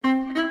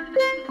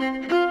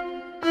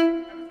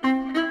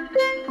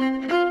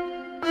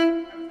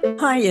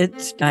Hi,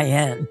 it's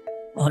Diane.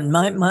 On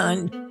my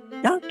mind,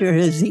 Dr.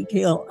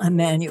 Ezekiel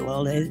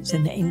Emanuel is a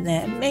name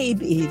that may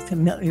be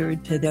familiar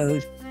to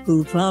those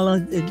who follow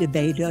the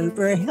debate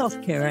over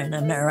healthcare in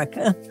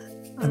America.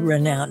 A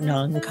renowned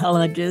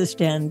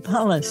oncologist and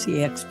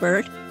policy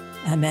expert,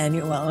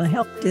 Emanuel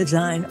helped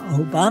design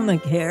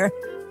Obamacare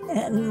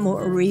and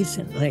more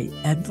recently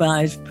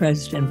advised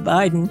President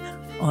Biden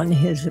on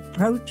his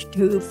approach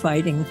to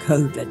fighting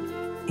COVID.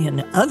 In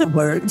other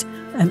words,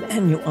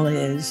 Emanuel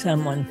is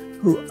someone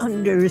who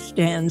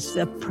understands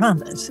the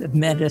promise of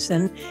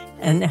medicine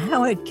and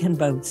how it can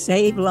both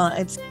save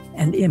lives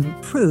and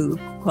improve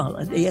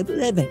quality of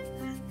living.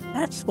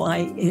 That's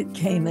why it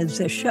came as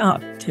a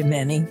shock to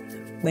many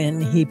when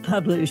he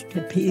published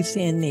a piece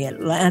in The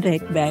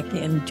Atlantic back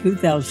in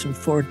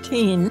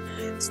 2014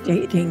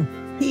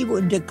 stating he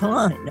would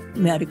decline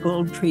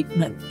medical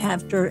treatment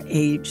after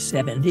age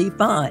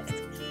 75.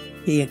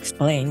 He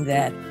explained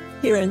that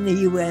here in the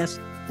U.S.,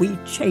 we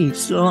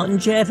chase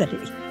longevity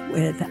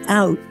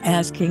without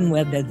asking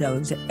whether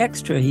those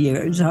extra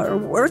years are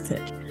worth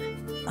it.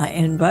 I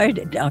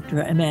invited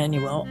Dr.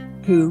 Emanuel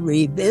to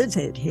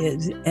revisit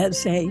his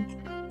essay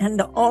and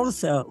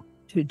also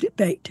to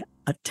debate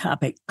a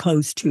topic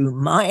close to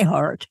my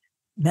heart,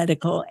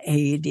 medical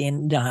aid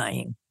in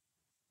dying.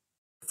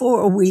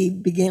 Before we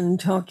begin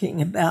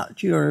talking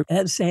about your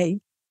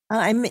essay,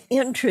 I'm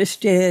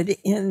interested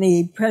in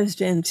the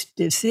president's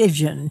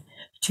decision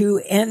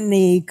to end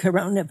the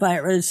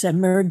coronavirus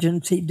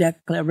emergency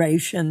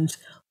declarations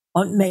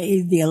on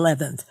May the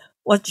 11th.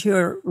 What's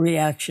your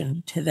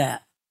reaction to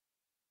that?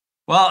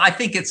 Well, I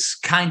think it's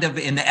kind of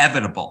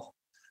inevitable.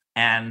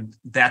 And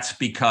that's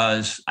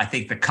because I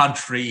think the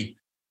country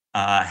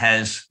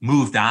has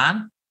moved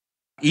on.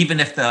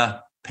 Even if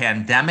the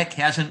pandemic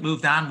hasn't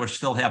moved on, we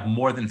still have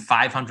more than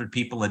 500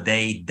 people a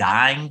day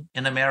dying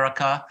in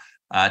America.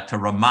 To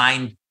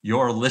remind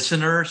your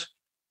listeners,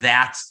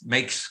 that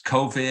makes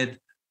COVID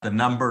the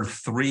number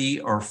 3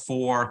 or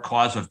 4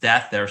 cause of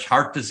death. There's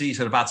heart disease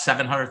at about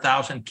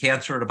 700,000,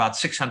 cancer at about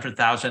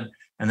 600,000,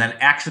 and then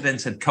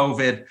accidents and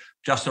COVID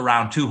just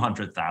around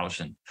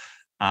 200,000.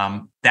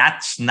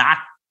 That's not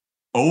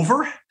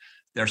over.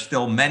 There's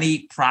still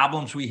many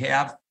problems we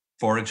have.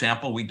 For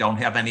example, we don't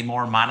have any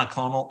more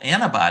monoclonal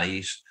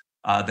antibodies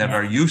that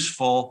are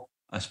useful,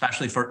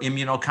 especially for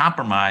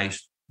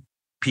immunocompromised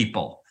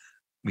people.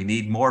 We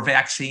need more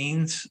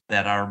vaccines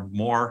that are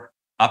more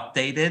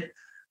updated.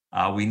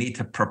 We need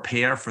to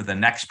prepare for the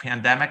next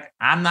pandemic.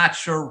 I'm not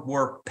sure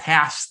we're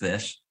past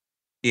this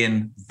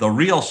in the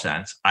real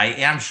sense. I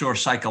am sure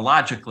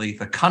psychologically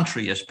the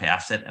country is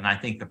past it. And I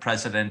think the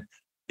president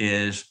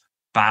is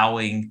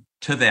bowing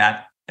to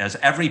that. As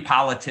every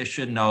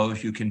politician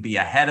knows, you can be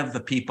ahead of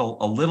the people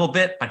a little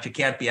bit, but you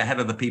can't be ahead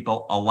of the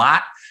people a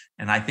lot.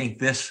 And I think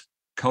this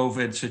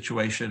COVID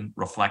situation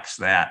reflects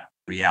that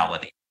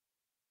reality.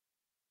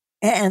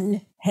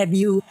 And have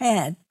you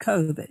had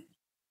COVID?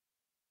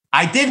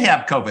 I did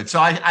have COVID. So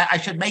I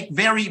should make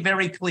very,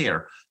 very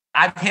clear.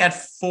 I've had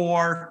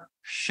 4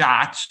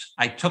 shots.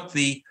 I took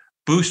the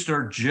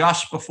booster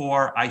just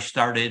before I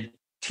started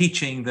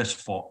teaching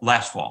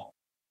last fall.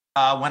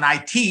 When I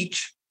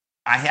teach,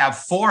 I have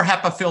 4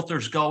 HEPA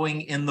filters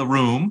going in the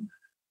room.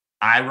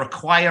 I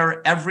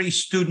require every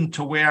student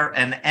to wear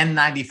an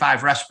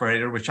N95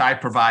 respirator, which I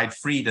provide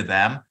free to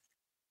them.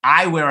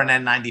 I wear an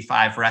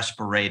N95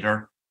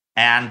 respirator,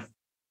 and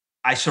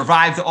I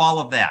survived all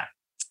of that.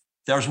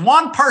 There's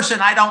one person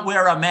I don't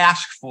wear a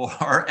mask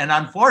for, and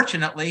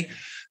unfortunately,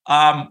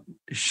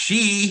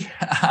 she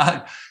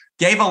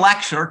gave a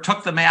lecture,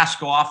 took the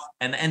mask off,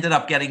 and ended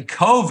up getting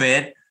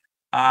COVID,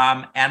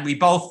 and we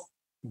both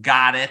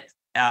got it,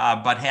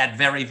 but had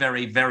very,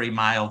 very, very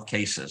mild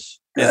cases.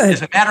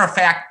 As a matter of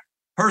fact,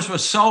 hers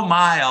was so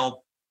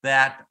mild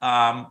that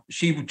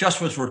she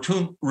just was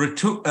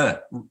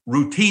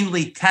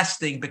routinely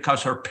testing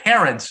because her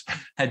parents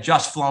had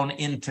just flown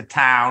into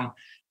town.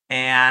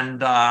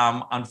 And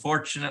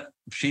unfortunately,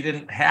 she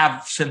didn't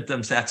have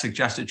symptoms that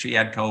suggested she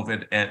had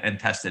COVID and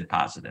tested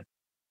positive.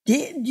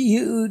 Did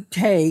you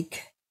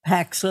take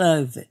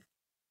Paxlovid?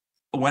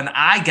 When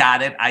I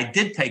got it, I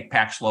did take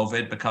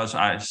Paxlovid because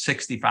I was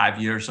 65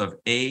 years of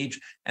age.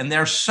 And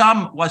there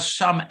was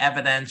some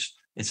evidence,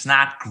 it's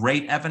not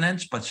great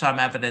evidence, but some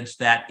evidence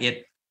that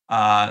it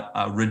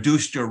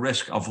reduced your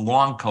risk of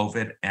long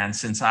COVID. And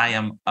since I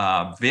am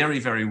very,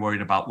 very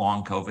worried about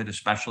long COVID,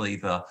 especially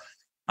the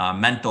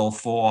mental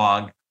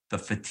fog, the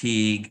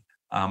fatigue,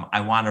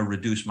 I want to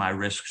reduce my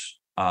risks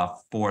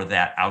for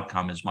that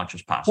outcome as much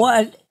as possible.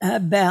 What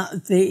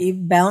about the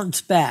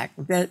bounce back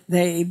that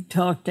they've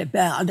talked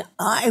about?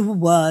 I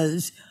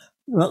was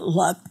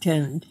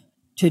reluctant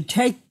to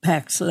take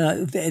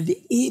Paxlovid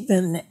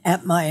even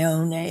at my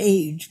own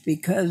age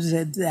because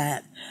of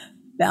that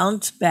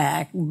bounce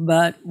back,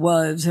 but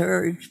was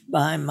urged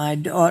by my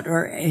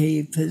daughter,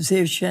 a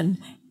physician,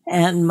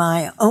 and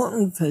my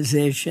own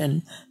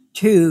physician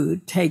to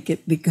take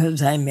it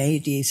because I'm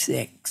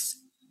 86.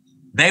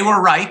 They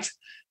were right.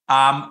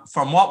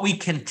 From what we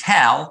can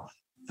tell,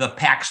 the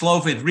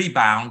Paxlovid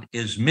rebound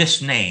is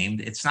misnamed.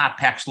 It's not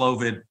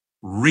Paxlovid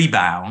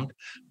rebound.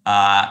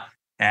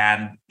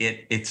 And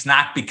it's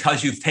not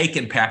because you've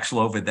taken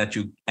Paxlovid that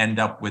you end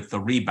up with the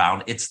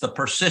rebound. It's the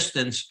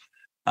persistence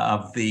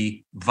of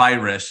the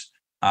virus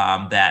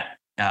that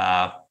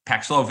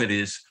Paxlovid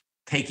is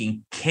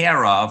taking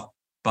care of,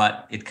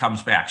 but it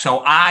comes back.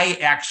 So I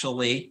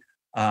actually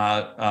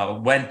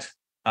went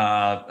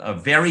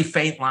very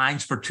faint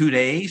lines for 2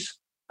 days,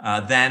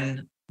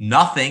 then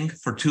nothing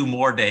for 2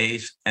 more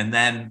days, and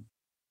then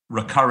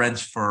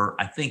recurrence for,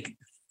 I think,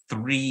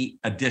 3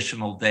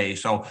 additional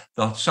days. So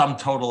the sum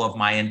total of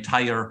my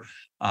entire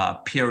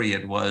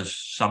period was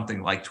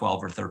something like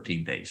 12 or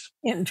 13 days.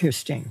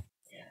 Interesting.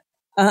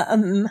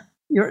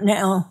 You're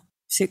now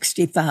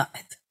 65.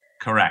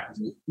 Correct.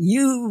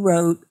 You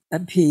wrote a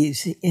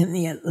piece in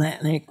The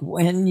Atlantic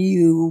when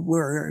you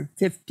were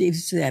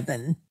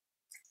 57.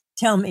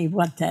 Tell me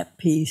what that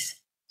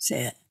piece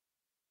said.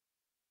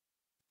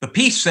 The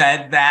piece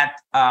said that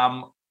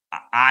I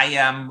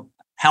am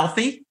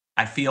healthy.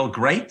 I feel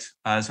great.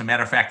 As a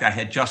matter of fact, I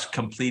had just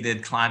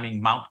completed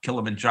climbing Mount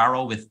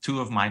Kilimanjaro with 2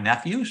 of my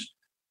nephews.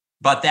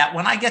 But that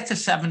when I get to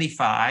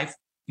 75,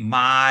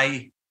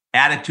 my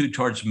attitude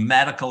towards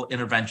medical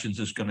interventions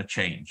is going to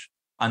change.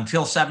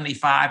 Until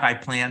 75, I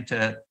plan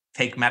to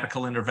take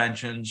medical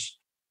interventions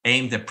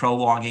aimed at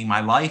prolonging my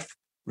life,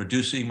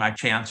 reducing my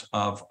chance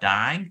of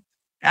dying.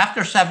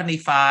 After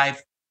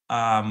 75,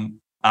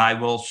 I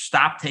will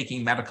stop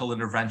taking medical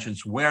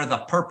interventions where the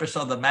purpose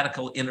of the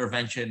medical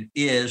intervention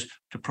is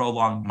to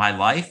prolong my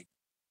life.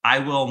 I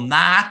will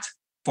not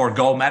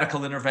forego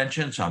medical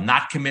interventions. I'm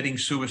not committing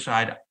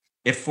suicide.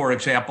 If, for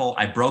example,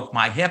 I broke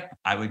my hip,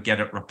 I would get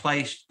it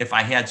replaced. If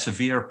I had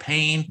severe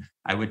pain,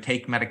 I would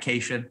take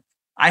medication.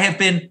 I have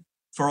been,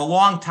 for a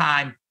long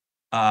time,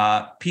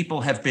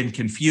 people have been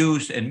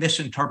confused and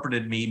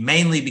misinterpreted me,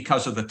 mainly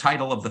because of the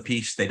title of the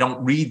piece. They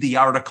don't read the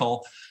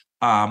article.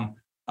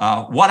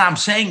 What I'm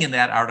saying in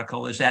that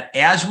article is that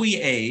as we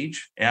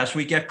age, as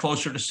we get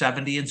closer to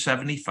 70 and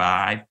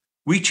 75,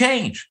 we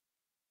change.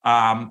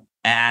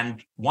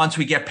 And once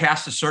we get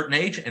past a certain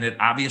age, and it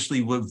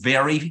obviously would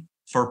vary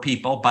for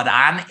people, but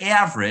on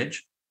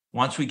average,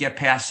 once we get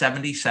past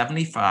 70,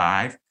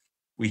 75,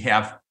 we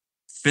have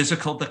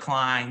physical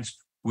declines.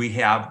 We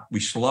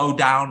slow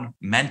down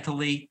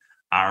mentally.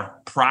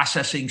 Our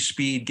processing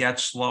speed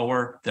gets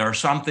slower. There are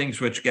some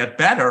things which get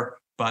better,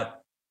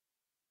 but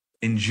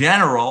in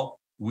general,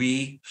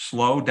 we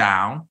slow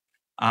down.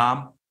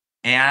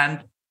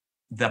 And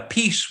the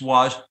piece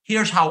was,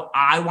 here's how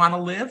I want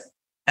to live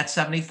at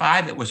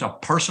 75. It was a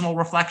personal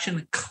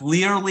reflection,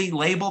 clearly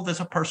labeled as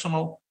a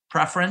personal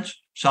preference,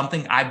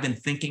 something I've been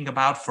thinking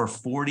about for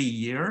 40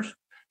 years.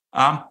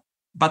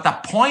 But the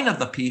point of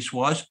the piece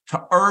was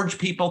to urge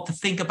people to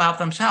think about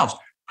themselves.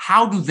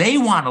 How do they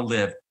want to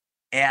live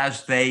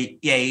as they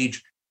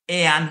age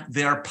and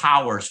their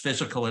powers,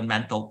 physical and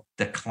mental,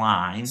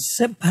 decline?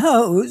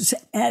 Suppose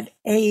at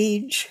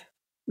age,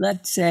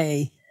 let's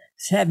say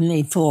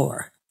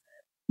 74,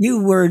 you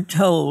were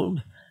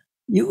told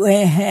you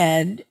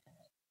had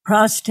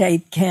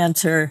prostate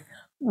cancer,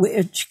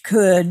 which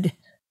could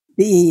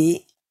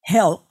be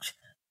helped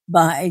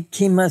by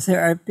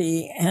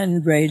chemotherapy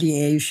and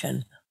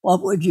radiation.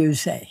 What would you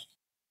say?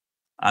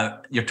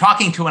 You're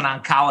talking to an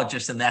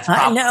oncologist, and that's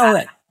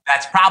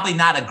probably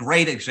not a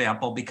great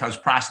example because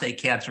prostate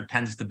cancer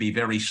tends to be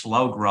very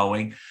slow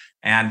growing.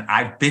 And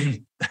I've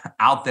been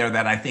out there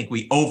that I think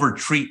we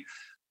overtreat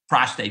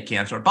prostate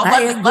cancer. But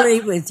I agree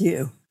with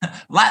you.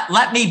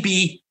 Let me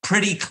be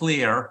pretty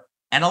clear,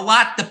 and a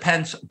lot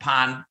depends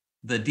upon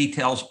the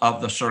details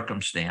of the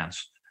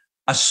circumstance.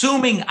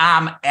 Assuming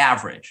I'm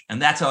average,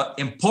 and that's an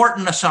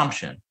important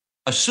assumption,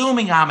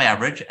 assuming I'm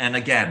average, and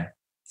again,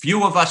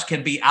 few of us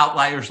can be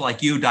outliers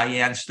like you,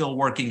 Diane, still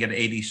working at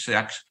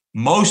 86.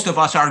 Most of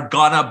us are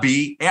gonna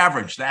be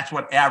average. That's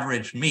what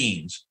average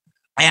means.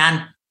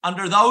 And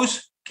under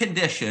those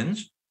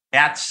conditions,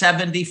 at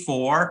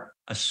 74,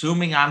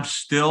 assuming I'm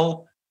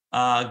still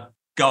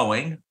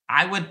going,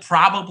 I would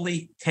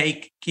probably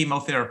take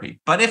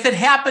chemotherapy. But if it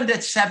happened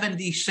at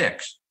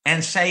 76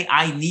 and say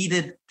I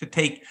needed to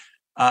take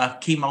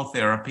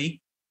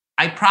chemotherapy,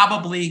 I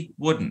probably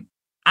wouldn't.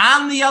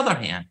 On the other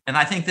hand, and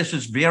I think this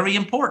is very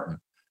important,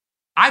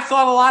 I've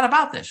thought a lot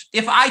about this.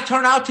 If I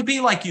turn out to be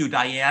like you,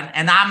 Diane,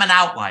 and I'm an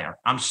outlier,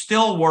 I'm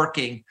still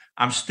working,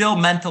 I'm still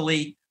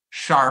mentally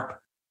sharp,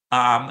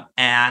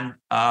 and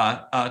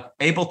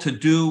able to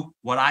do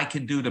what I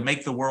can do to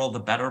make the world a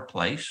better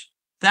place,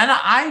 then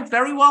I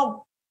very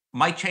well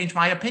might change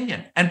my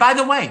opinion. And by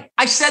the way,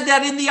 I said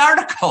that in the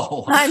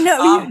article. I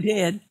know you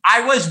did.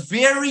 I was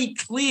very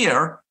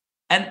clear.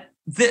 And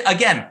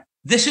again,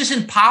 this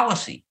isn't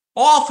policy.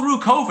 All through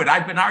COVID,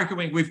 I've been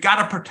arguing we've got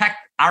to protect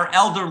our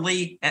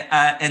elderly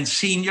and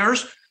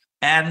seniors.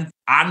 And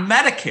on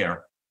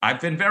Medicare,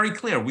 I've been very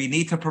clear. We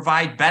need to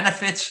provide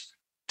benefits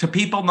to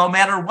people no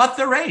matter what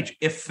their age,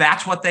 if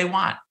that's what they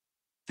want.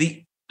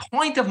 The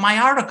point of my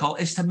article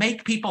is to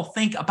make people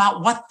think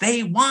about what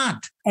they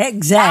want.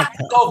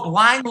 Exactly. Not go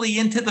blindly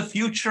into the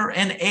future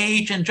and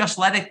age and just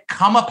let it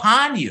come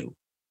upon you.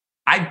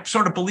 I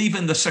sort of believe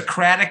in the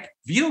Socratic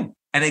view.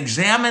 An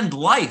examined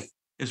life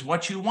is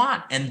what you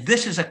want. And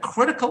this is a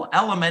critical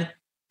element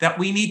that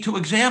we need to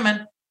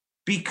examine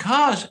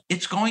because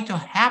it's going to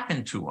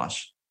happen to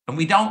us. And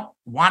we don't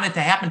want it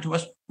to happen to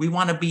us. We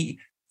want to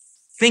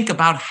think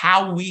about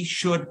how we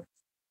should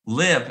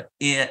live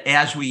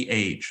as we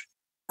age.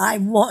 I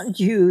want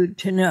you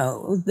to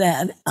know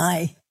that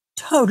I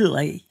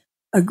totally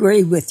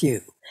agree with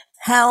you.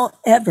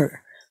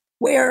 However,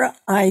 where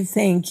I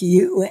think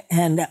you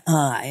and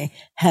I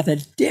have a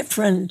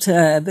different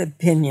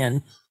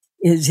opinion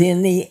is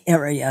in the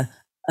area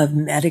of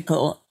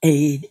medical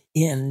aid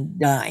in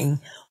dying,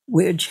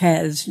 which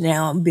has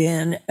now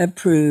been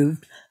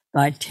approved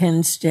by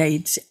 10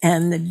 states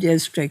and the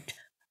District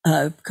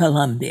of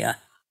Columbia.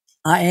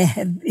 I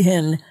have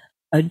been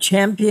a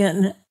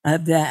champion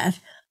of that.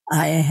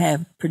 I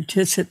have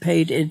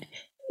participated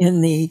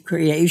in the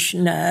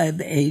creation of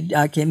a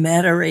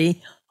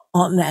documentary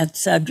on that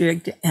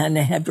subject and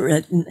have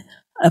written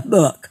a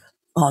book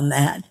on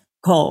that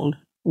called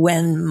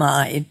When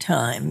My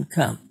Time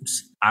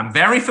Comes. I'm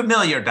very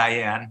familiar,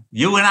 Diane.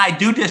 You and I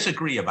do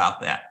disagree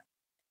about that.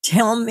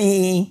 Tell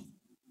me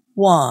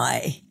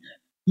why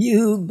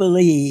you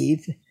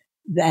believe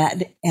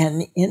that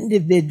an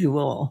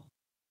individual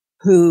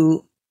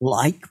who,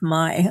 like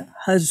my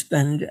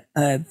husband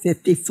of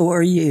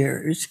 54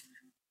 years,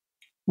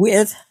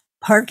 with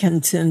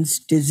Parkinson's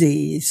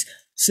disease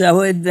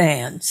so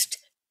advanced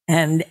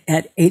and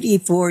at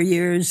 84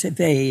 years of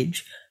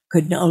age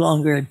could no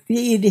longer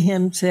feed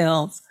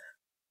himself,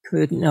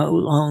 could no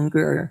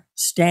longer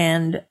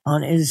stand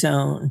on his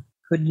own,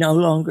 could no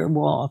longer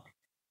walk,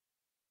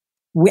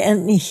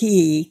 when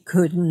he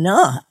could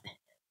not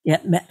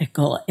get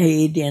medical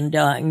aid in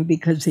dying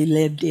because he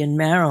lived in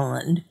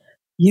Maryland,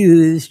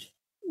 used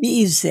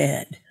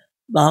VZ,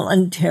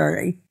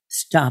 voluntary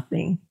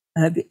stopping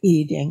of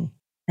eating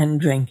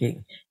and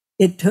drinking.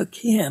 It took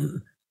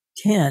him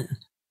 10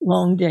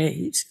 long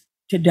days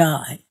to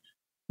die,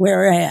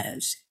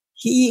 whereas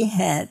he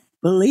had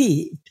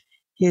believed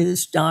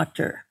his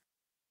doctor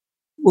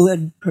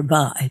would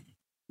provide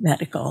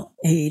medical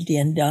aid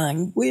in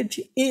dying, which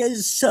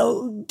is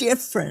so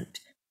different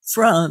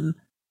from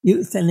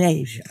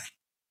euthanasia.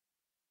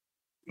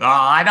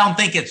 I don't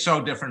think it's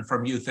so different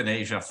from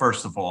euthanasia,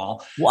 first of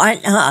all. Why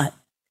not?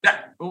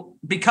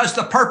 Because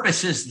the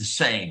purpose is the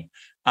same.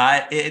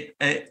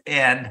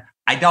 And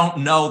I don't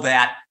know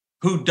that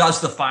who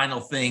does the final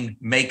thing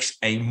makes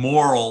a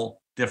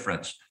moral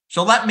difference.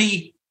 So let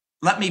me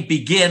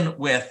begin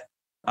with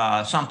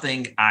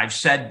something I've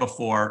said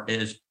before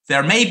is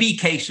there may be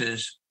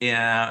cases,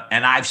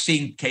 and I've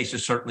seen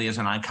cases, certainly as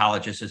an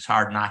oncologist, it's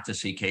hard not to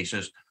see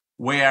cases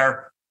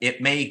where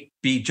it may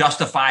be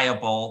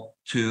justifiable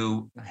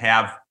to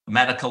have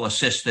medical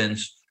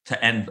assistance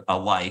to end a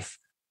life.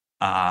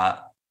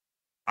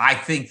 I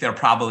think they're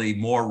probably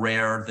more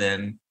rare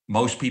than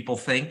most people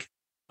think.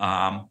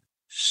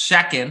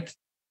 Second,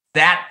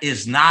 that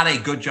is not a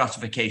good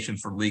justification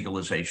for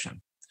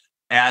legalization.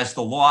 As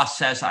the law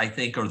says, I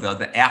think, or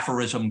the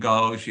aphorism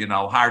goes,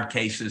 hard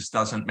cases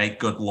doesn't make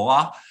good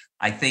law.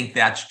 I think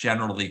that's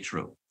generally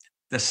true.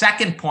 The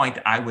second point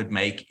I would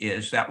make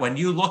is that when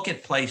you look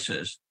at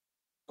places,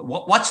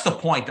 what's the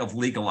point of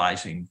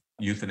legalizing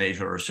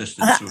euthanasia or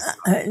assisted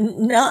suicide?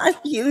 Not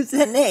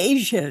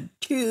euthanasia,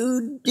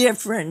 two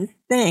different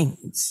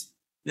things.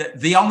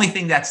 The only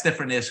thing that's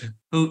different is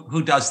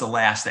who does the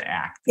last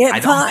act.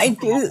 If I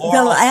do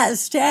the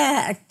last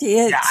act,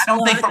 it's I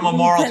don't think from a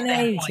moral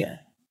euthanasia. standpoint.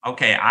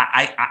 Okay,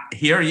 I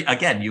here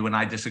again, you and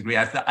I disagree.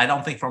 I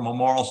don't think from a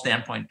moral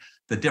standpoint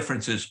the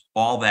difference is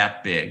all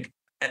that big.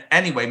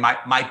 Anyway,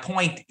 my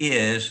point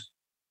is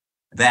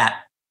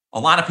that a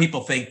lot of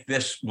people think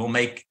this will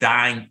make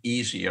dying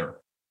easier.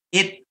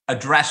 It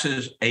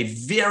addresses a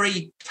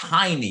very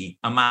tiny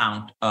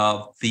amount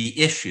of the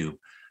issue.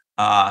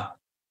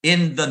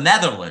 In the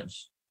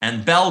Netherlands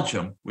and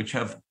Belgium, which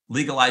have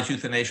legalized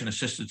euthanasia and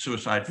assisted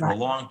suicide for a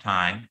long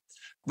time,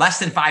 less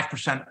than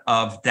 5%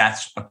 of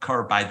deaths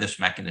occur by this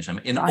mechanism.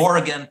 In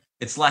Oregon,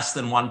 it's less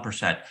than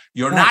 1%.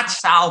 You're not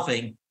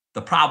solving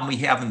the problem we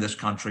have in this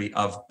country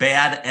of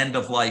bad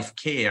end-of-life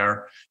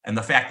care and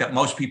the fact that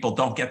most people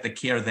don't get the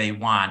care they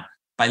want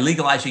by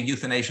legalizing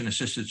euthanasia and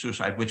assisted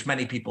suicide, which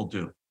many people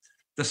do.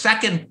 The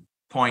second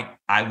point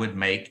I would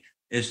make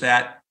is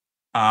that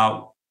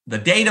the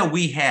data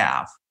we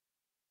have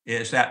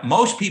is that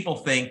most people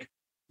think,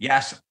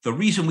 yes, the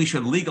reason we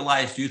should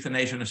legalize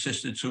euthanasia and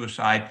assisted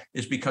suicide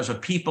is because of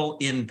people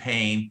in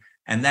pain.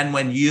 And then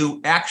when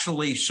you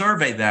actually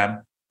survey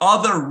them,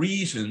 other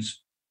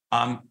reasons,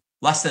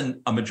 less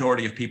than a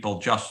majority of people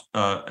just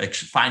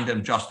find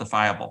them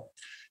justifiable.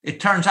 It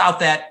turns out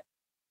that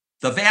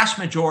the vast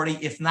majority,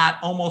 if not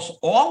almost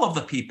all of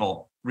the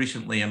people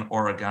recently in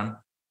Oregon,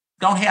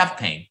 don't have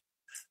pain.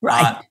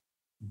 Right.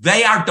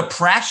 They are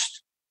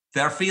depressed.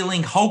 They're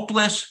feeling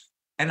hopeless.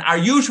 And our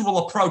usual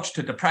approach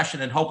to depression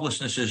and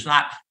hopelessness is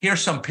not, here's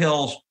some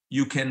pills,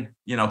 you can,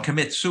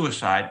 commit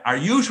suicide. Our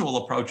usual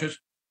approach is,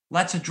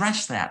 let's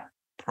address that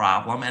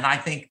problem. And I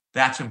think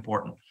that's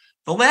important.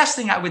 The last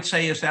thing I would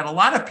say is that a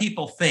lot of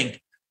people think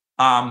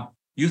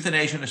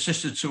euthanasia and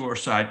assisted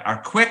suicide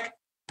are quick,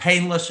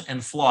 painless,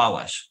 and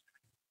flawless.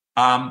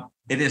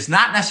 It is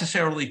not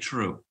necessarily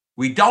true.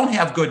 We don't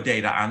have good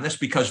data on this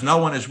because no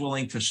one is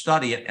willing to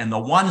study it. And the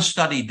one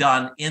study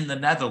done in the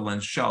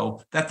Netherlands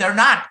show that they're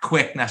not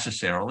quick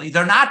necessarily,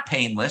 they're not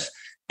painless,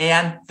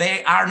 and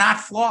they are not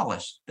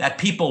flawless, that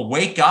people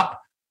wake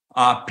up,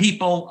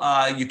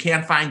 you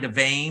can't find a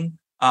vein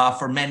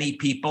for many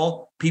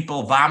people.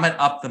 People vomit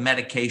up the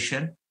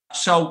medication.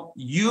 So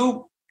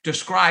you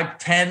described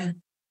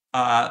 10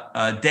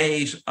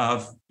 days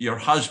of your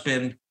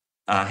husband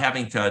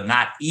having to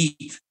not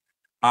eat.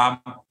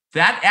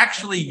 That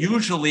actually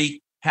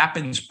usually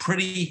happens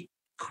pretty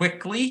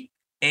quickly,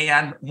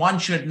 and one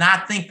should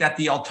not think that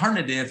the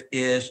alternative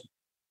is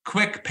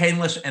quick,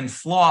 painless, and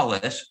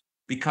flawless,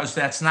 because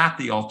that's not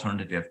the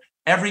alternative.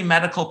 Every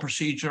medical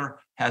procedure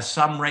has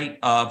some rate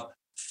of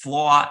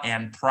flaw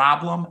and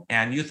problem,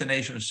 and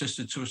euthanasia and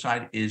assisted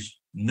suicide is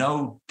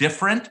no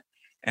different.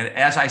 And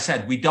as I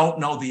said, we don't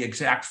know the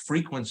exact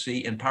frequency,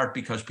 in part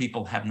because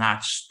people have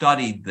not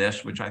studied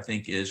this, which I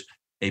think is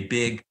a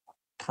big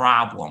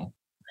problem.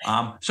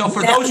 So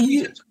for those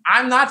reasons,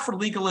 I'm not for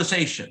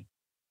legalization.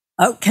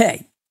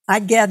 Okay,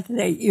 I get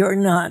that you're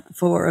not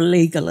for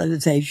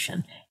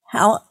legalization.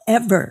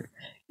 However,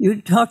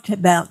 you talked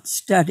about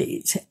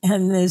studies,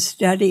 and the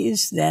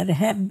studies that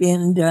have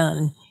been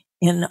done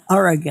in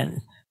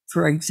Oregon,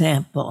 for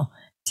example,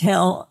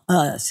 tell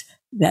us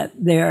that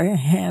there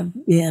have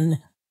been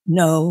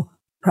no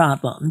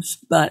problems.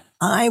 But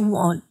I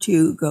want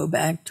to go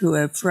back to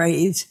a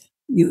phrase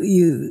you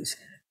use.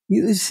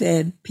 You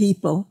said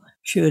people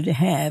should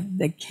have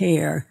the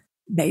care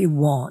they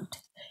want.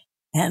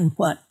 And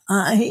what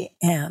I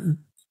am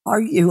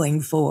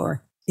arguing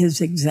for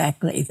is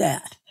exactly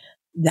that.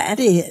 That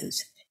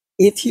is,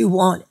 if you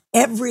want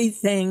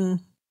everything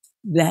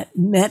that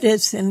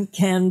medicine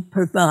can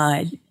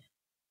provide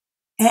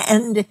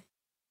and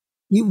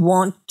you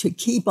want to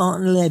keep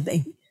on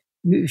living,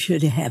 you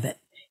should have it.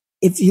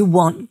 If you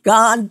want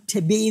God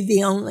to be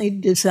the only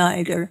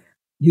decider,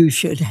 you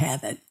should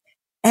have it.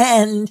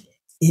 And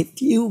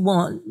if you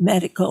want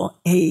medical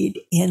aid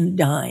in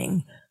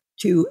dying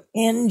to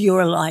end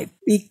your life,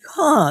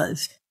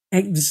 because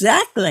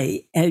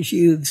exactly as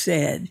you've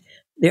said,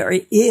 there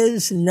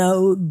is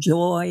no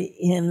joy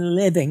in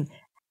living.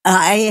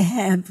 I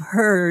have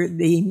heard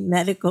the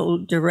medical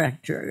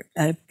director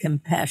of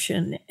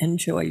Compassion and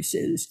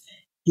Choices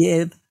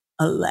give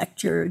a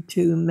lecture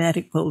to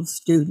medical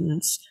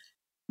students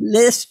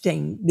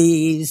listing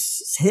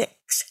these 6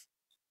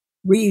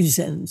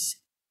 reasons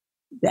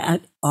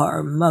that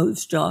are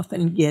most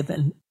often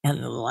given,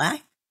 and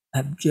lack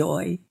of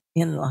joy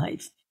in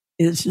life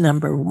is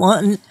number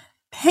 1.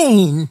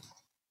 Pain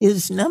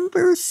is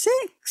number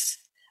 6.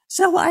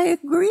 So I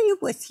agree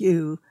with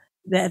you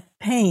that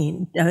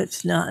pain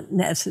does not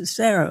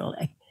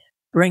necessarily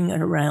bring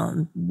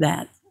around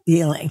that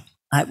feeling,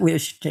 I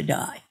wish to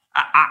die.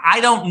 I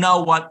don't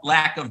know what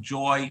lack of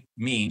joy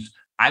means.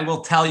 I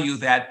will tell you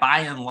that by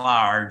and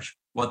large,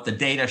 what the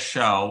data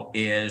show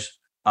is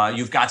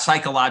you've got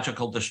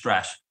psychological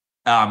distress,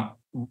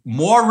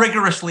 more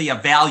rigorously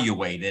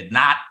evaluated,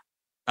 not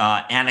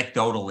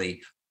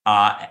anecdotally,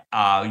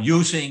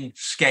 using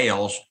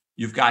scales.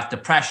 You've got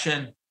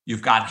depression,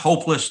 you've got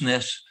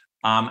hopelessness,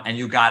 and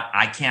you've got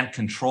I can't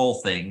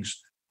control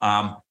things.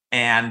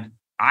 And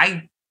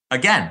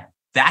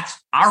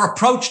that's our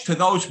approach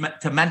to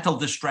to mental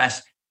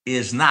distress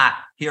is not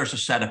here's a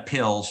set of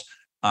pills.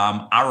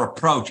 Our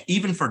approach,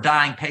 even for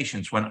dying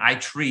patients, when I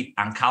treat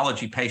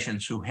oncology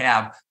patients who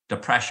have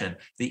depression,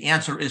 the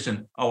answer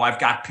isn't, oh, I've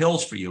got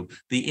pills for you.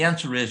 The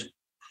answer is,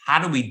 how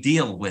do we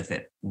deal with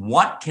it?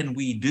 What can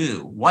we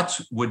do?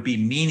 What would be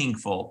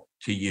meaningful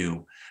to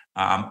you?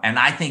 And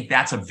I think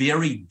that's a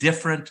very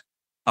different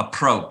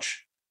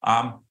approach.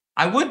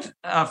 I would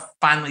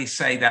finally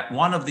say that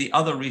one of the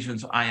other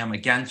reasons I am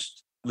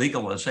against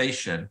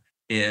legalization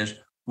is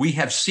we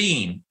have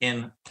seen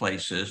in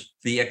places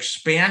the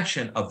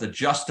expansion of the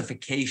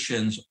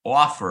justifications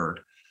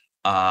offered.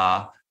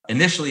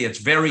 Initially, it's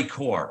very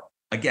core.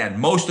 Again,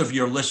 most of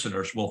your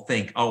listeners will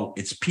think, oh,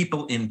 it's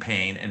people in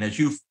pain. And as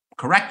you've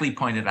correctly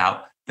pointed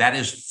out, that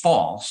is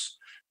false.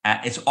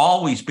 It's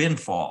always been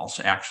false,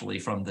 actually,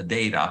 from the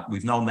data.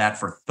 We've known that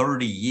for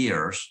 30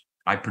 years.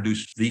 I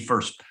produced the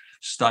first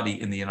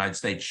study in the United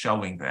States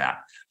showing that.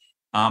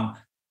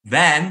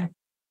 Then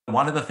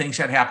one of the things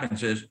that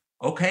happens is,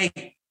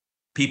 okay,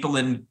 people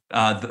in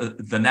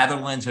the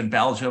Netherlands and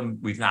Belgium,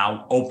 we've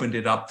now opened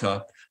it up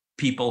to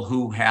people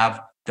who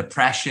have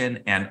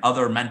depression and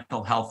other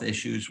mental health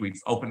issues.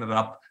 We've opened it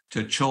up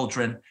to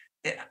children.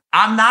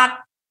 I'm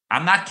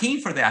not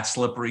keen for that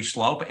slippery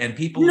slope. And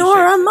people, nor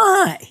am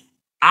I.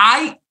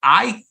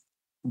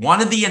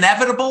 One of the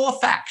inevitable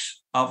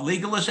effects of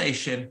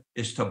legalization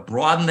is to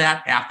broaden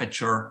that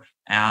aperture,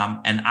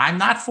 and I'm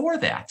not for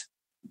that.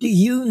 Do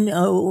you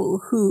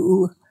know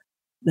who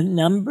the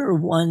number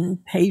 1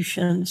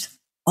 patients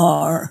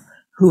are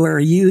who are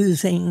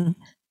using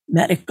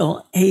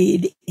medical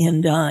aid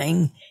in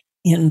dying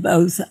in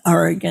both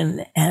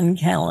Oregon and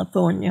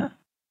California?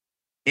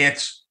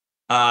 It's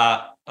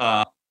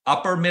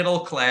upper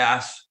middle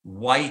class,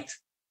 white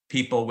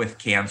people with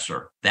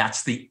cancer.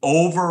 That's the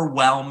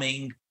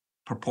overwhelming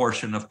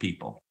proportion of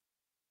people.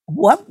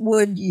 What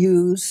would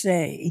you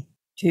say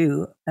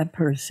to a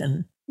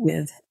person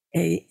with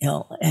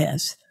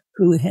ALS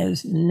who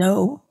has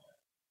nothing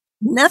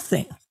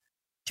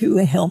to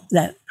help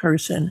that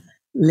person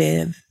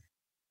live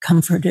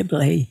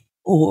comfortably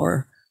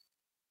or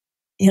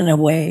in a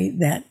way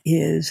that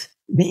is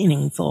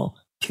meaningful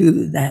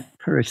to that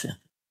person?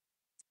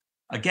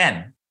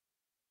 Again,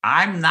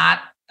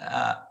 I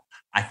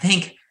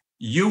think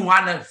you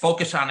want to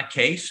focus on a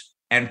case.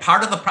 And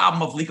part of the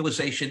problem of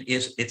legalization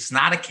is it's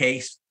not a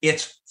case,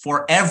 it's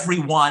for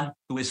everyone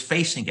who is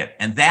facing it.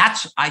 And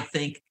that's, I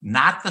think,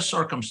 not the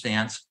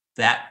circumstance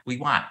that we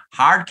want.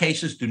 Hard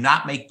cases do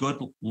not make good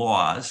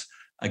laws.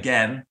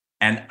 Again,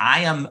 and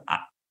I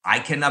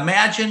can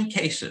imagine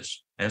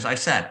cases, as I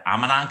said,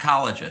 I'm an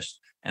oncologist,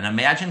 and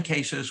imagine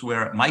cases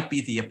where it might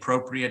be the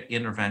appropriate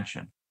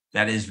intervention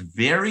that is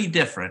very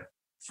different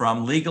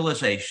from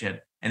legalization.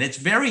 And it's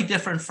very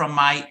different from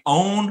my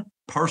own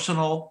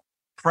personal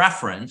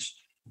preference,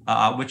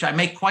 which I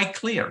make quite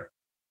clear.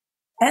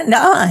 And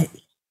I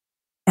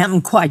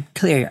am quite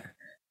clear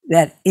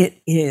that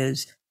it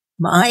is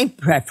my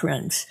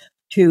preference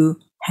to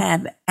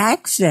have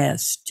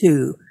access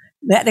to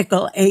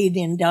medical aid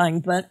in dying,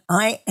 but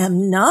I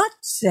am not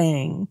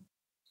saying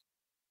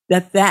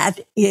that that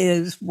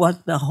is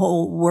what the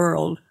whole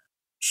world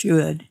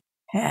should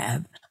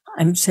have.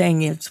 I'm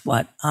saying it's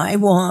what I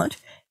want,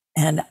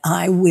 and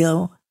I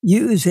will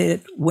use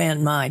it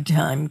when my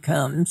time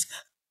comes.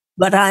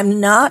 But I'm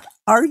not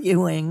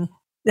arguing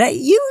that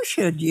you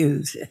should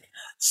use it.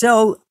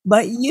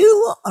 But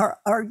you are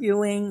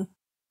arguing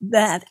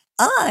that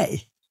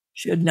I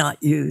should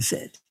not use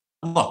it.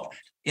 Look,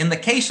 in the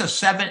case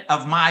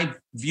of my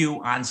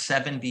view on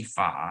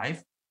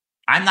 75,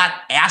 I'm not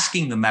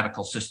asking the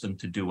medical system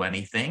to do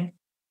anything.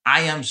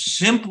 I am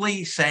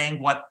simply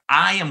saying what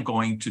I am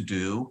going to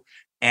do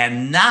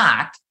and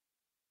not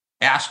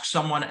ask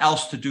someone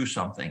else to do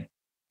something.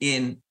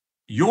 In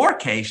your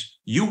case,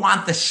 you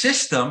want the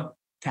system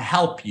to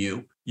help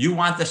you. You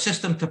want the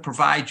system to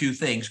provide you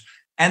things.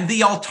 And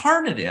the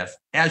alternative,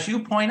 as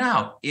you point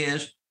out,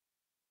 is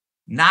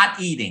not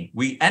eating.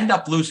 We end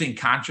up losing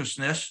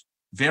consciousness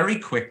very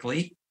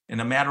quickly in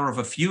a matter of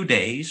a few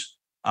days.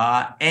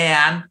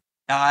 And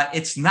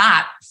it's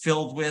not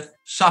filled with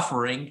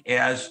suffering,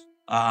 as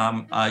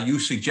you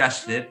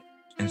suggested.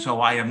 And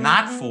so I am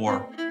not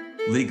for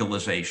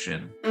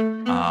legalization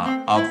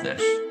of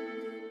this.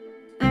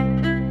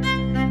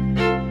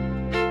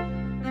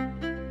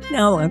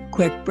 Now a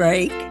quick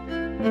break.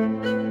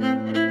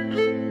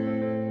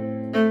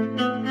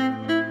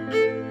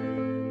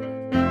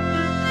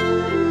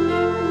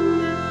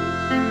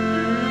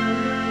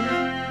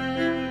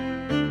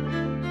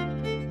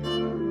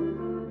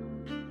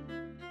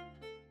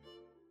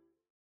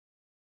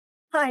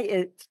 Hi,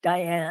 it's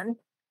Diane.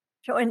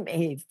 Join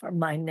me for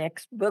my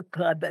next book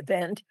club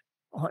event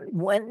on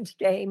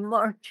Wednesday,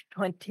 March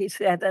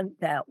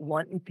 27th at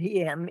 1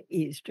 p.m.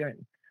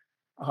 Eastern.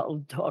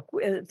 I'll talk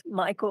with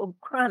Michael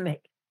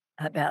Crummick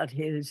about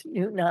his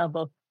new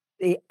novel,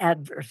 The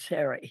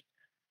Adversary.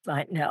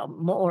 Find out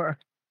more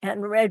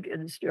and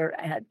register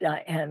at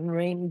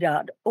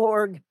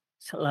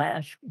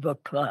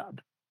dianereen.org/book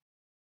club.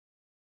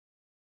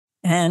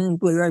 And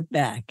we're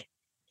back.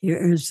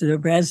 Here's the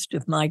rest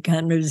of my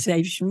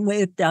conversation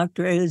with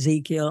Dr.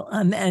 Ezekiel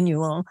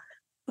Emanuel,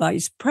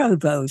 Vice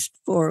Provost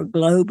for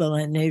Global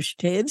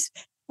Initiatives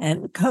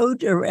and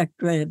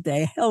Co-Director of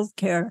the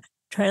Healthcare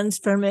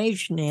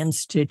Transformation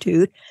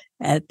Institute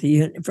at the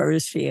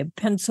University of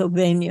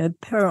Pennsylvania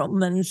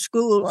Perelman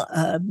School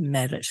of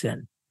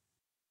Medicine.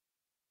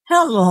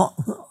 How long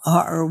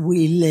are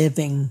we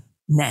living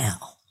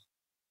now?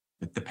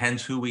 It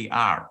depends who we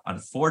are.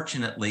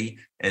 Unfortunately,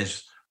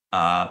 as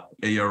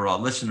your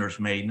listeners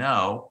may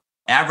know,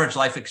 average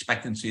life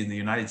expectancy in the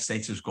United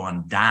States has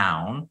gone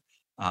down.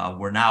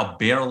 We're now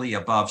barely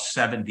above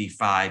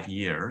 75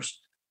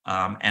 years.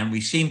 And we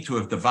seem to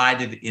have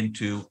divided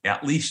into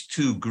at least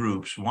two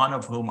groups, one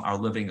of whom are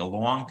living a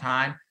long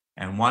time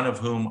and one of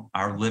whom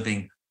are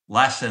living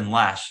less and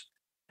less.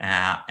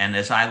 And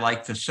as I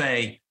like to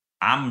say,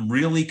 I'm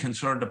really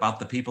concerned about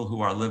the people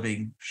who are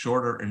living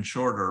shorter and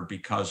shorter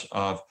because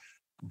of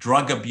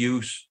drug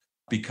abuse,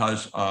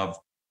 because of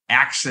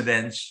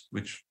accidents,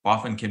 which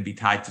often can be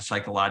tied to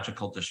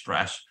psychological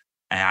distress,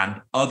 and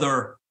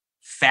other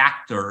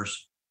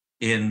factors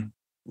in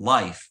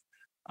life.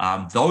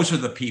 Those are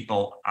the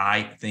people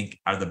I think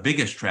are the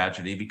biggest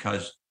tragedy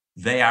because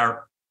they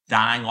are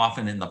dying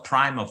often in the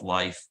prime of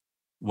life,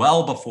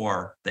 well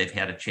before they've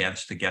had a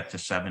chance to get to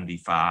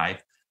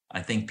 75.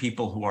 I think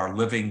people who are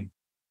living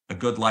a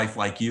good life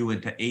like you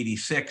into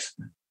 86,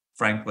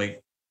 frankly,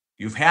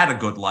 you've had a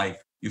good life.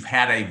 You've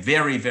had a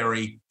very,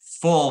 very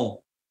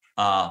full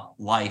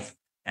life.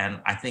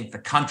 And I think the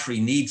country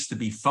needs to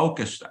be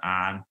focused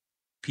on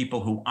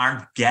people who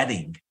aren't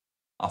getting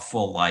a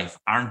full life,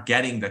 aren't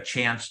getting the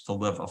chance to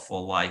live a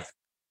full life,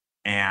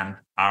 and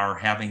are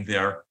having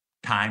their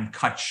time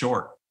cut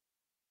short.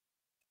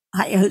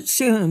 I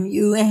assume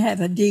you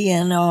have a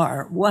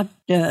DNR. What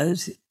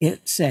does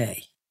it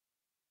say?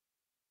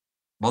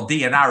 Well,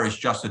 DNR is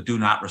just a do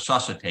not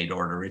resuscitate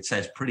order. It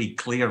says pretty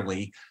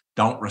clearly,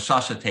 don't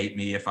resuscitate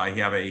me if I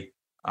have a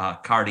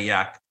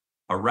cardiac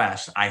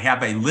arrest. I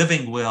have a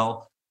living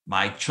will.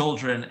 My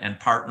children and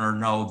partner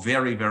know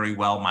very, very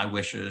well my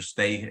wishes.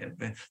 They've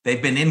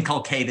been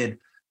inculcated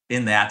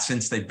in that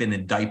since they've been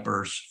in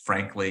diapers,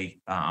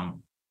 frankly.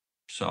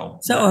 So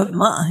have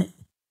mine.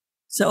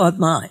 So have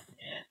mine.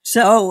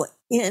 So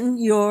in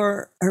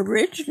your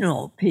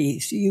original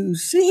piece, you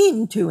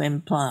seem to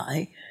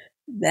imply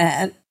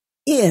that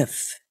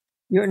if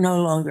you're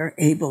no longer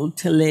able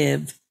to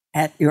live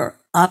at your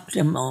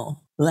optimal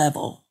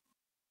level,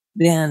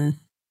 then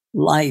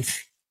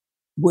life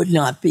would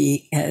not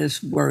be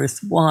as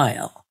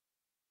worthwhile.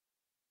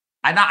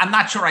 I'm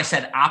not sure I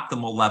said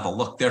optimal level.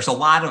 Look, there's a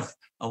lot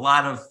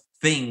of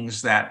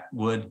things that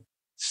would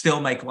still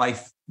make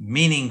life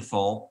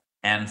meaningful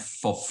and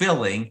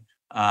fulfilling,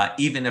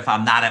 even if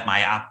I'm not at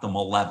my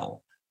optimal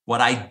level.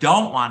 What I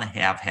don't want to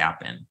have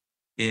happen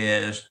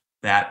is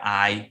that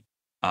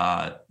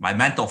my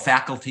mental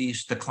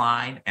faculties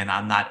decline and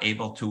I'm not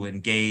able to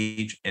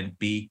engage and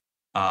be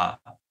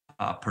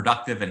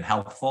productive and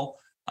helpful,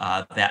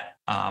 that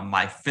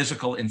my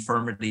physical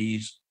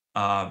infirmities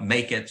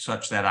make it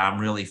such that I'm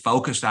really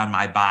focused on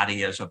my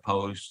body as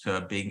opposed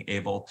to being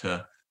able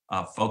to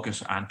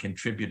focus on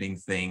contributing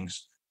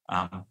things.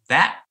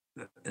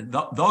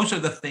 Those are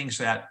the things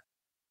that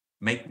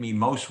make me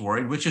most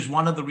worried, which is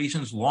one of the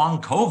reasons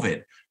long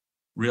COVID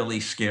really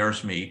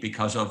scares me,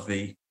 because of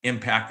the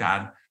impact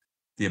on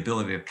the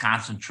ability to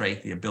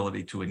concentrate, the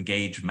ability to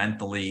engage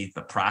mentally,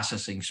 the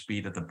processing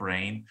speed of the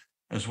brain,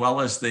 as well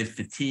as the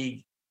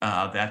fatigue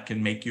that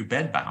can make you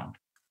bedbound.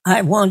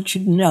 I want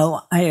you to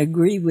know I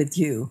agree with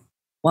you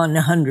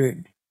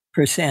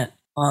 100%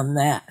 on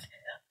that.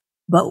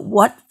 But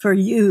what for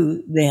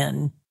you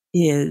then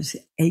is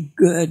a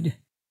good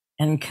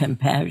and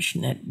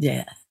compassionate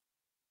death?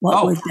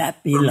 What would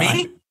that be like?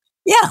 Me?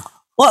 Yeah.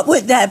 What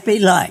would that be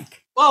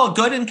like? Well, a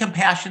good and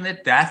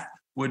compassionate death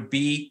would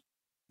be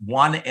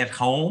one at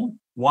home,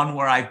 one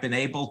where I've been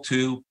able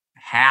to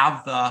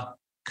have the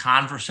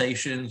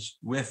conversations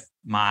with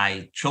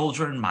my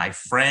children, my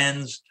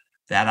friends,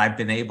 that I've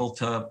been able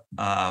to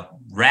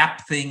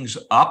wrap things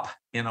up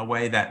in a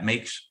way that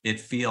makes it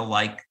feel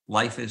like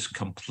life is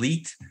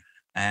complete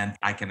and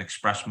I can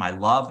express my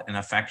love and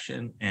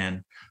affection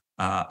and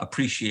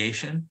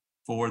appreciation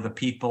for the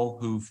people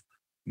who've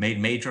made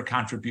major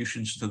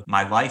contributions to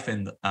my life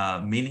and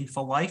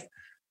meaningful life.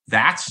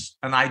 That's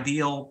an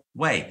ideal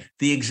way.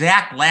 The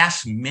exact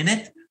last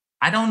minute,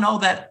 I don't know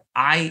that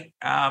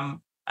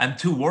I'm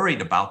too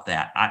worried about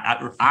that.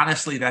 I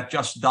honestly, that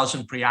just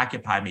doesn't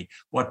preoccupy me.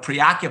 What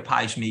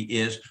preoccupies me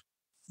is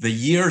the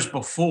years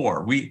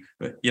before.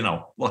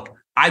 Look,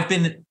 I've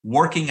been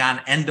working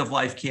on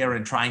end-of-life care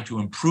and trying to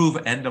improve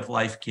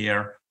end-of-life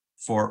care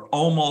for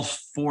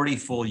almost 40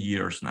 full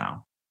years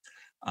now.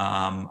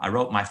 I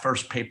wrote my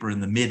first paper in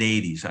the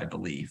mid-'80s, I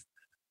believe,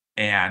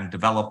 and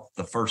developed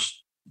the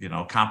first,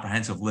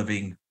 comprehensive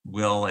living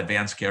will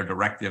advanced care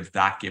directive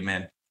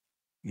document,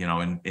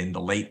 in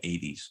the late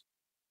 80s.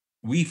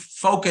 We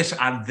focus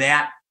on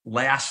that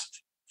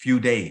last few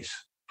days,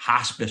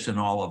 hospice and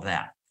all of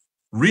that.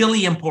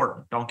 Really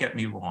important, don't get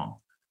me wrong.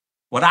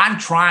 What I'm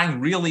trying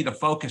really to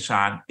focus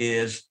on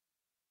is,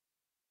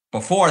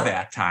 before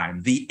that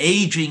time, the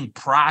aging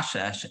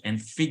process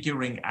and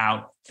figuring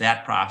out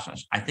that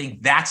process. I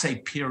think that's a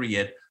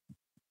period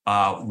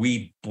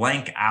we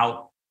blank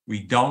out,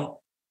 we don't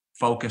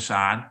focus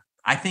on.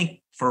 I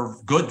think for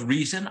good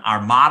reason.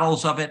 Our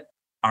models of it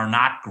are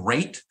not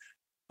great.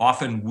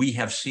 Often we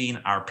have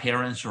seen our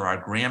parents or our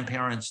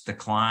grandparents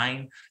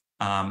decline,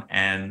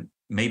 and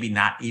maybe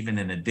not even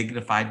in a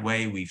dignified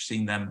way. We've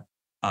seen them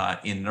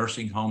in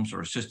nursing homes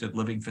or assisted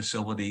living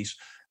facilities.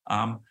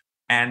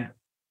 And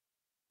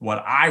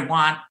what I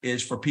want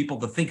is for people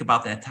to think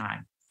about that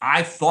time.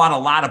 I've thought a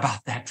lot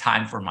about that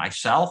time for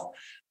myself,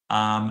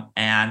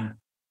 and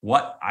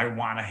what I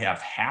want to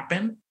have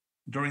happen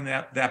during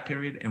that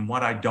period and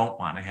what I don't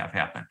want to have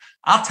happen.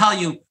 I'll tell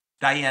you,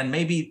 Diane,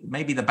 maybe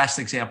the best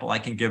example I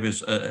can give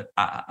is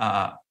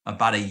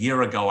about a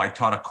year ago, I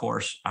taught a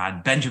course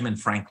on Benjamin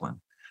Franklin.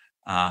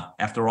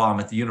 After all, I'm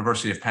at the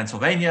University of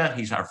Pennsylvania.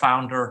 He's our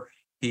founder.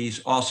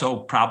 He's also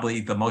probably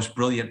the most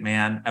brilliant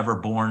man ever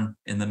born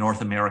in the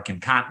North American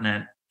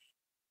continent.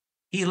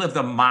 He lived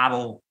a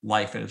model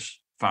life as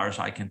far as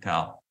I can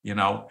tell.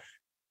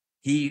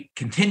 He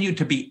continued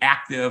to be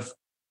active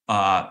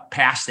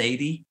past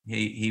 80.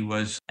 He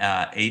was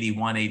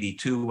 81,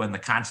 82 when the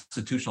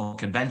Constitutional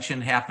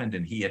Convention happened,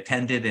 and he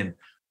attended and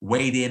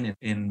weighed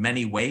in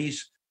many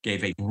ways,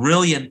 gave a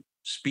brilliant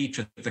speech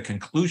at the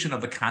conclusion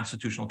of the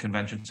Constitutional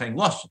Convention saying,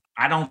 look,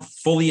 I don't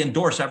fully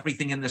endorse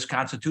everything in this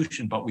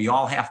Constitution, but we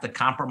all have to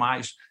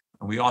compromise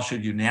and we all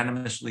should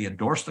unanimously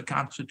endorse the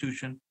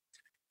Constitution.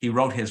 He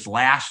wrote his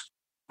last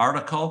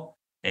article,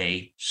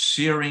 a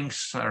searing,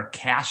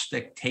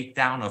 sarcastic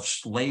takedown of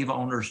slave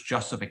owners'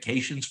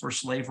 justifications for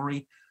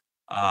slavery.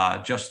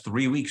 just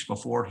 3 weeks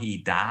before he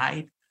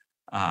died.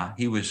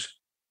 He was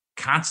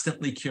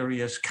constantly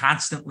curious,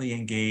 constantly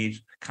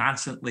engaged,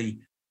 constantly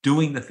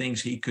doing the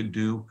things he could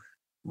do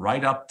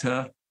right up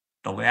to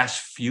the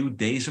last few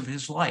days of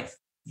his life.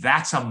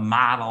 That's a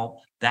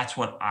model. That's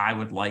what I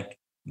would like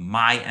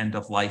my end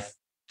of life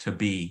to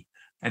be.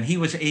 And he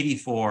was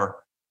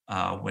 84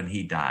 when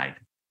he died.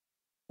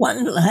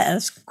 One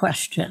last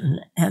question,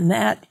 and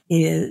that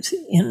is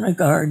in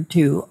regard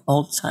to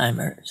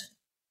Alzheimer's.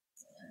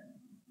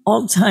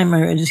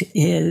 Alzheimer's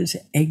is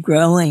a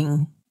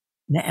growing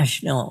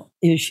national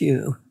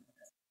issue,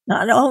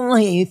 not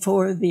only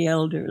for the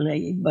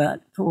elderly,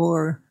 but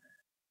for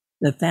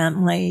the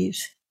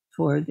families,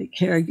 for the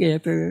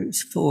caregivers,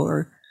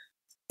 for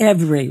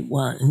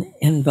everyone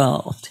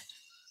involved.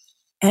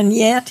 And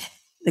yet,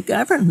 the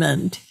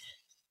government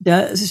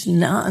does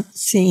not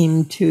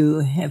seem to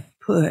have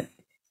put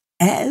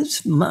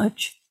as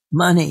much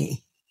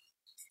money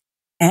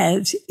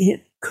as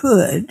it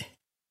could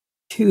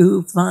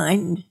to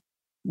find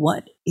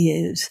what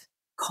is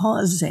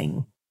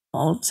causing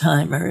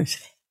Alzheimer's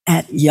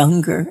at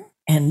younger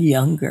and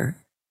younger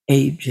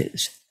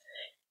ages.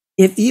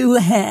 If you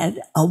had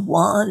a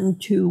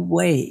wand to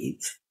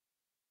wave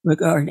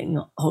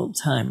regarding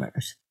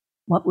Alzheimer's,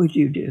 what would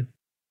you do?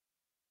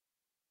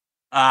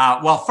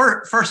 Well,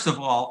 first of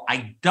all,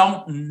 I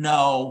don't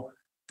know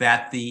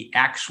that the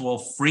actual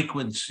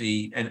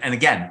frequency, and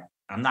again,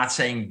 I'm not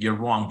saying you're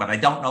wrong, but I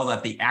don't know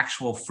that the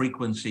actual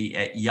frequency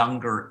at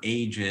younger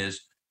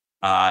ages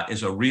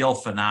is a real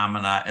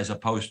phenomena as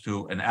opposed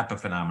to an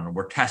epiphenomenon.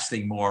 We're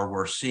testing more,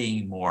 we're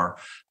seeing more.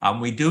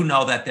 We do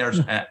know that there's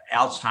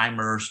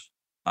Alzheimer's,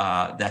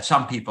 that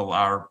some people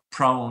are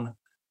prone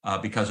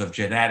because of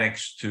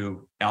genetics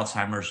to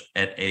Alzheimer's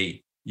at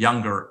a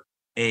younger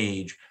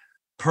age.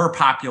 Per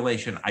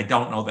population, I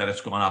don't know that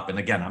it's going up. And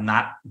again, I'm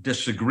not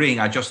disagreeing.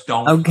 I just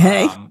don't.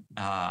 Okay.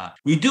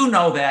 We do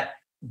know that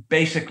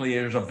basically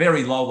there's a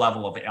very low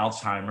level of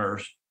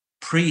Alzheimer's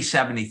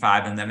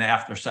pre-75, and then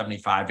after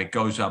 75, it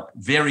goes up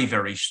very,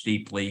 very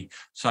steeply,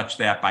 such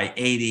that by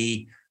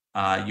 80,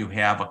 you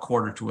have a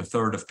quarter to a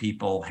third of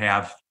people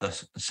have the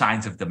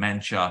signs of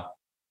dementia.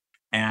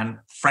 And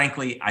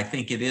frankly, I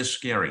think it is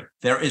scary.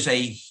 There is a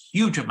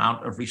huge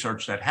amount of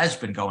research that has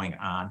been going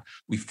on.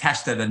 We've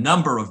tested a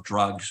number of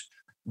drugs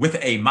with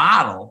a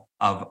model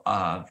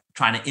of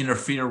trying to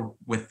interfere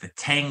with the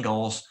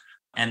tangles.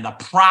 And the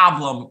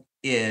problem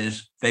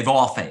is they've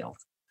all failed.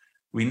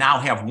 We now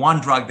have one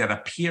drug that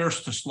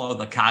appears to slow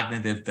the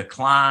cognitive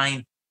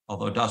decline,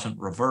 although it doesn't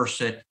reverse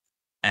it.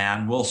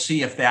 And we'll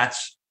see if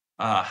that's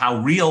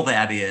how real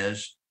that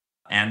is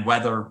and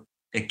whether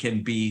it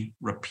can be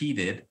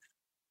repeated.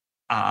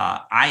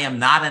 I am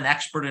not an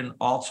expert in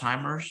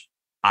Alzheimer's.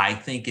 I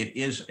think it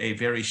is a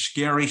very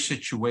scary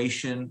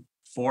situation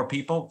for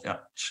people. It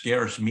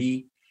scares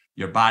me.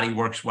 Your body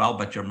works well,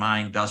 but your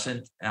mind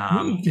doesn't.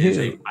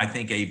 Is I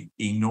think, a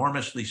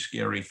enormously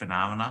scary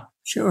phenomena.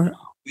 Sure.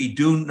 We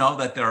do know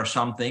that there are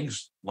some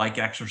things like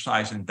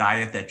exercise and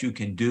diet that you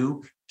can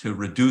do to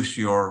reduce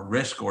your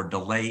risk or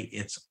delay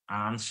its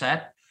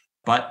onset,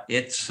 but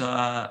it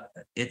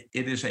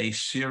is a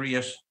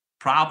serious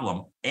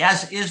problem,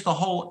 as is the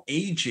whole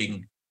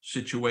aging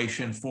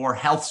situation for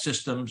health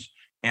systems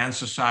and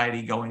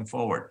society going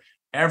forward.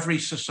 Every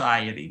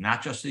society,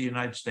 not just the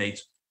United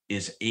States,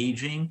 is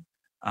aging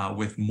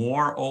with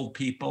more old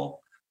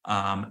people,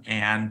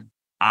 and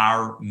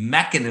our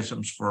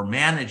mechanisms for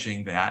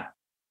managing that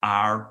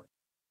are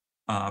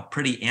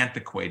pretty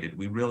antiquated.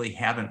 We really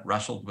haven't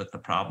wrestled with the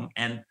problem.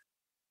 And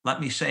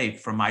let me say,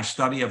 from my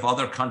study of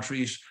other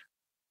countries,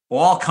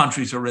 all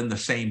countries are in the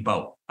same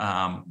boat.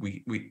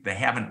 They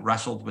haven't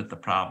wrestled with the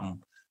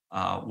problem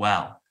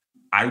well.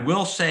 I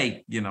will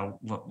say,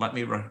 let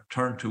me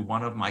return to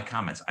one of my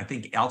comments. I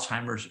think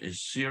Alzheimer's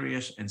is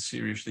serious and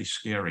seriously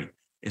scary.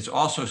 It's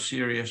also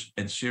serious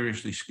and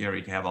seriously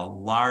scary to have a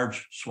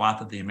large swath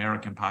of the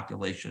American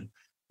population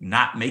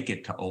not make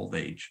it to old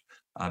age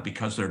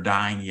because they're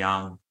dying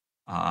young,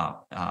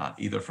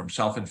 either from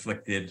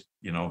self-inflicted,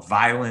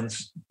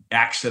 violence,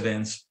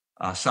 accidents,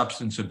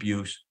 substance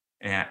abuse.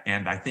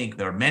 And I think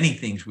there are many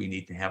things we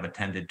need to have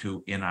attended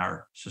to in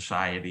our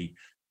society.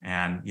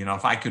 And,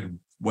 if I could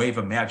wave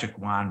a magic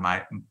wand,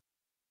 my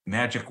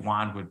magic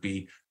wand would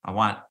be, I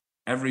want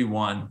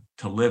everyone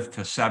to live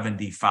to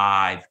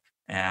 75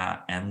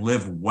 and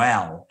live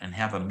well and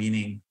have a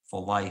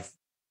meaningful life,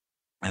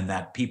 and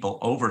that people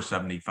over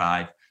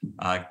 75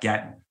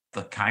 get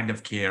the kind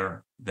of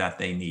care that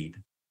they need.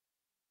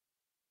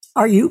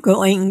 Are you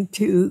going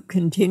to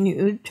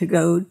continue to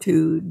go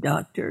to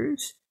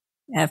doctors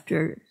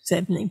after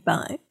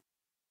 75?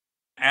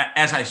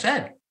 As I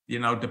said,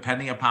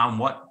 depending upon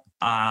what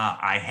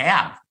I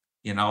have,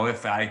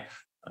 if I,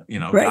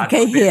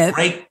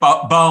 break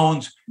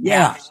bones,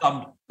 have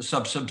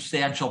some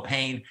substantial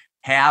pain,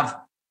 have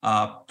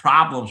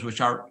problems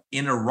which are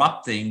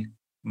interrupting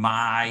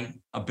my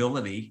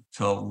ability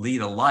to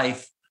lead a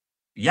life.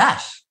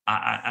 Yes,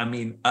 I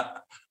mean,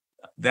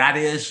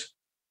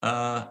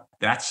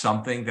 that's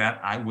something that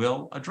I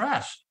will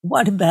address.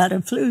 What about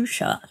a flu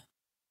shot?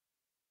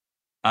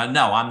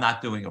 No, I'm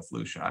not doing a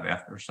flu shot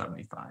after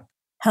 75.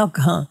 How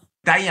come?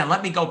 Diane,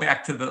 let me go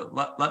back to the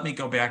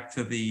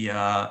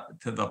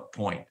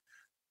point.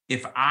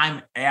 If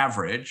I'm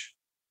average,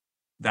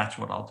 that's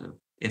what I'll do.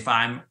 If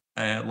I'm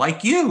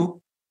like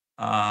you,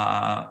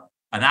 an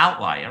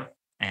outlier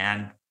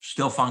and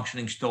still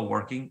functioning, still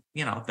working,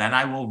 then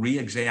I will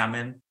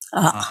re-examine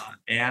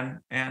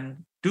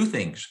and do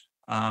things.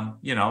 As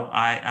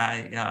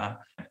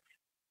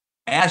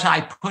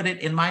I put it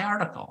in my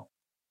article,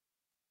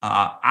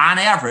 on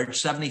average,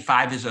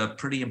 75 is a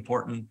pretty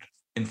important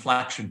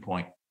inflection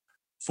point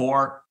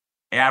for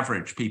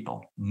average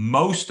people.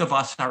 Most of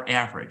us are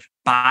average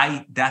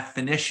by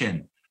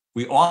definition.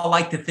 We all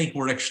like to think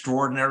we're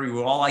extraordinary.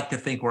 We all like to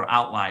think we're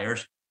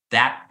outliers.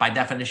 That, by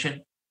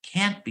definition,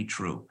 can't be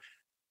true.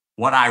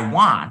 What I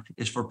want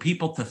is for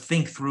people to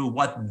think through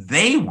what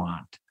they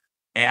want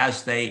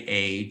as they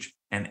age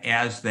and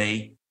as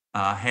they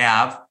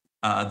have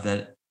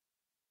the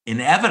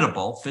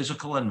inevitable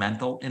physical and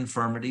mental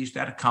infirmities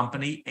that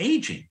accompany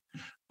aging.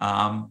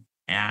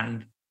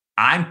 And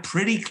I'm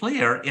pretty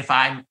clear, if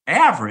I'm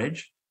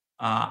average,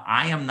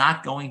 I am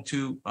not going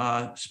to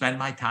spend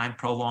my time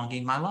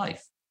prolonging my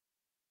life.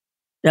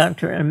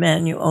 Dr.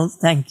 Emanuel,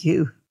 thank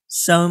you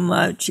so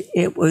much.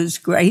 It was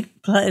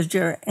great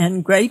pleasure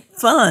and great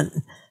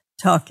fun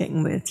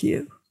talking with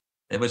you.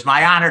 It was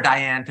my honor,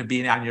 Diane, to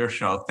be on your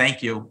show.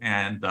 Thank you.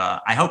 And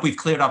I hope we've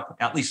cleared up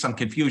at least some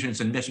confusions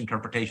and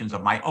misinterpretations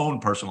of my own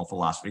personal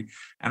philosophy.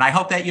 And I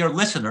hope that your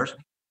listeners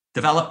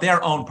develop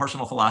their own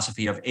personal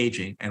philosophy of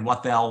aging and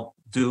what they'll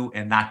do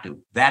and not do.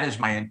 That is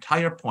my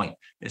entire point,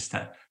 is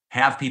to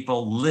have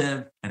people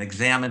live an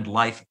examined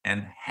life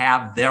and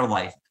have their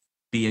life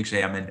be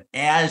examined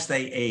as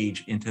they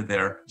age into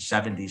their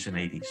 70s and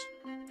 80s.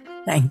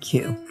 Thank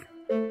you.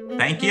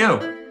 Thank you.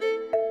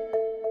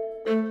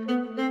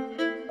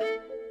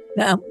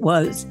 That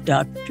was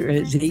Dr.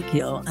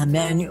 Ezekiel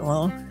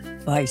Emanuel,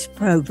 Vice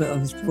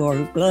Provost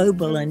for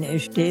Global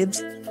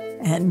Initiatives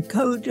and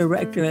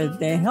co-director of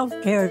the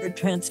Healthcare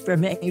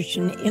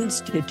Transformation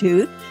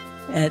Institute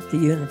at the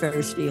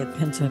University of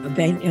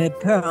Pennsylvania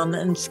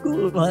Perelman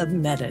School of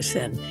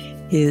Medicine.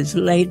 His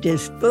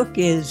latest book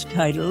is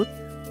titled,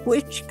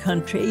 "Which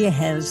Country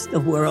Has the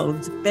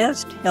World's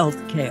Best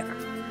Healthcare?"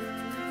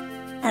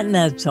 And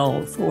that's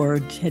all for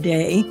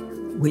today.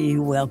 We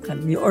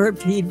welcome your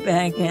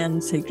feedback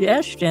and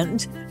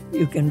suggestions.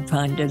 You can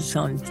find us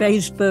on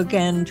Facebook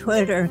and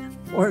Twitter,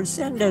 or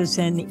send us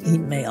an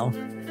email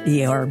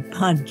via our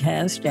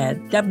podcast at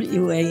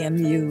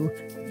wamu.org.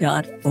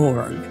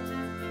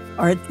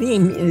 Our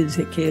theme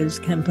music is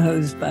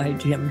composed by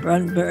Jim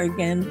Brunberg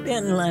and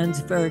Ben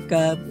Landsberg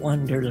of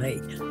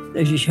Wonderly.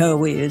 The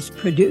show is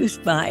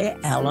produced by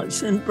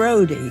Allison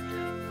Brody.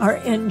 Our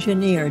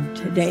engineer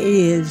today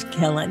is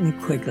Kellen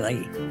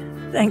Quigley.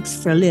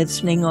 Thanks for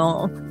listening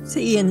all.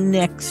 See you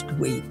next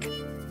week.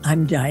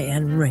 I'm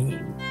Diane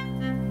Rehm.